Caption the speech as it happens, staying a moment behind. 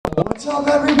What's up,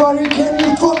 everybody? Can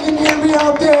you fucking hear me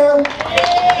out there?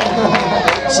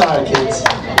 Sorry, kids.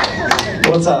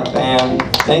 What's up, fam?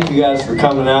 Thank you guys for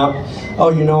coming out. Oh,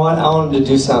 you know what? I wanted to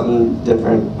do something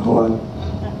different. Hold on.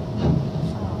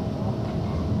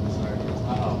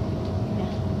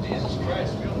 Jesus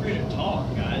Christ, feel free to talk,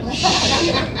 guys.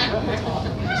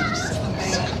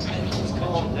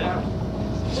 Calm down.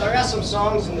 So I got some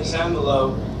songs in this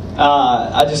envelope.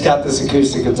 I just got this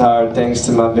acoustic guitar thanks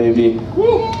to my baby.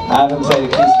 I haven't played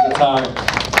acoustic guitar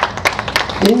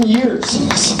in years,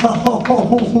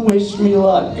 so wish me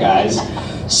luck, guys.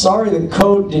 Sorry the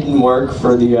code didn't work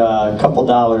for the couple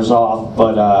dollars off,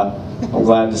 but I'm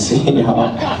glad to see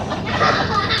y'all.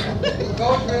 Did the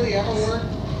code really ever work?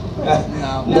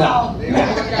 No.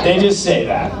 They just say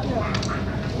that.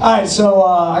 Alright, so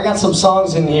I got some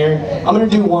songs in here. I'm going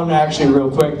to do one actually real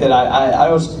quick that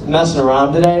I was messing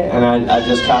around today, and I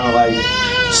just kind of like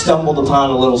stumbled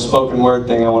upon a little spoken word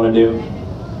thing I want to do.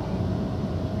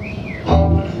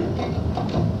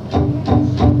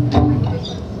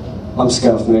 I'm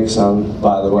Skuff Micksun,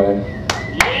 by the way.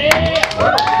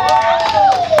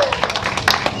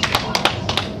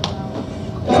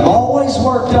 And I'm always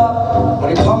worked up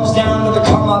when it comes down to the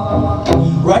come up.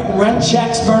 Writing rent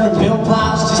checks, burning bill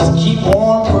piles just to keep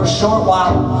warm for a short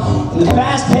while. In the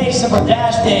fast pace of our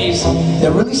dash days,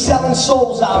 they're really selling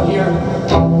souls out here.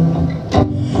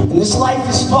 And this life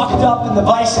is fucked up and the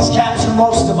vices capture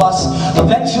most of us.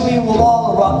 Eventually we'll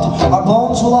all erupt. Our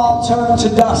bones will all turn to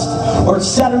dust. Or it's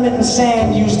sediment and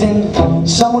sand used in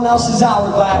someone else's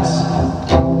hourglass.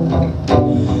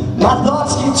 My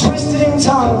thoughts get twisted and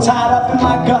tongue tied up in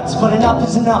my guts, but enough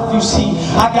is enough, you see.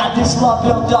 I got this love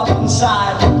built up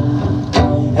inside,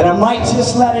 and I might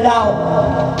just let it out.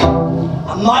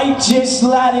 I might just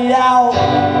let it out.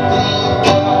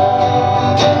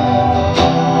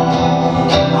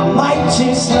 I might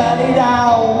just let it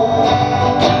out.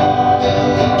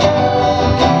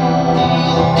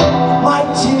 I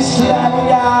might just let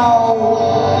it out.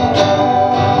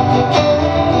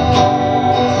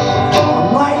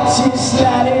 Just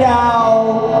let it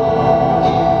out.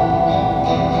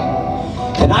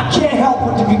 And I can't help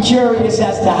but to be curious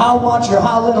as to how much or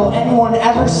how little anyone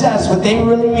ever says what they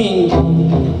really mean.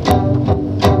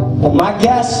 Well, my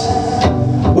guess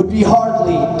would be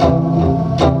hardly.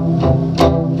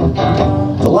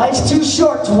 The life's too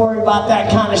short to worry about that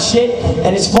kind of shit,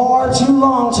 and it's far too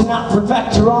long to not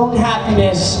perfect your own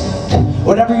happiness,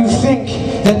 whatever you think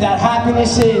that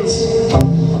happiness is.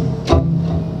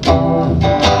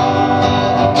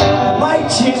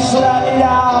 Just let it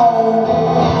out.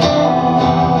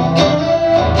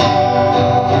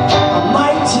 I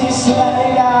might just let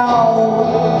it out.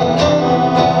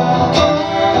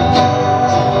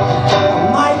 I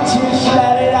might just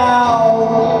let it out.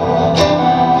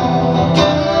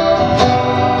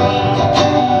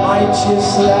 Might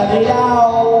just let it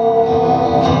out.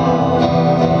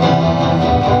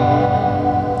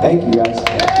 Thank you, guys.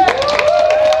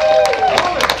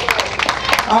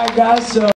 All right, guys. So.